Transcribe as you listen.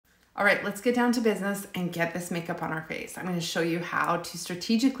All right, let's get down to business and get this makeup on our face. I'm going to show you how to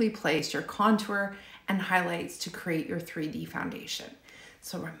strategically place your contour and highlights to create your 3D foundation.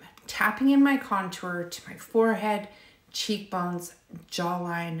 So I'm tapping in my contour to my forehead, cheekbones,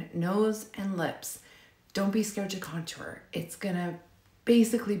 jawline, nose, and lips. Don't be scared to contour. It's going to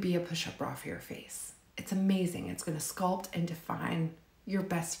basically be a push-up bra for your face. It's amazing. It's going to sculpt and define your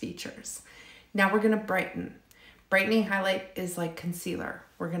best features. Now we're going to brighten. Brightening highlight is like concealer.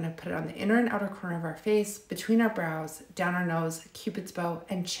 We're going to put it on the inner and outer corner of our face, between our brows, down our nose, cupid's bow,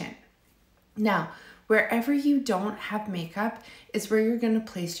 and chin. Now, wherever you don't have makeup is where you're going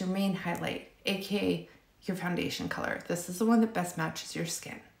to place your main highlight, aka your foundation color. This is the one that best matches your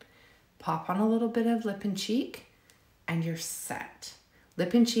skin. Pop on a little bit of lip and cheek, and you're set.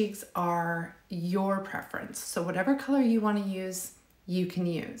 Lip and cheeks are your preference. So whatever color you want to use, you can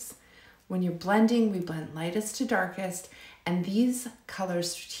use. When you're blending, we blend lightest to darkest, and these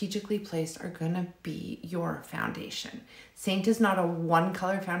colors strategically placed are gonna be your foundation. Seint is not a one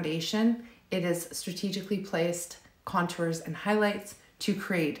color foundation. It is strategically placed contours and highlights to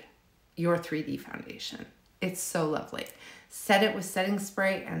create your 3D foundation. It's so lovely. Set it with setting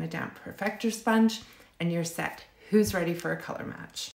spray and a damp perfector sponge, and you're set. Who's ready for a color match?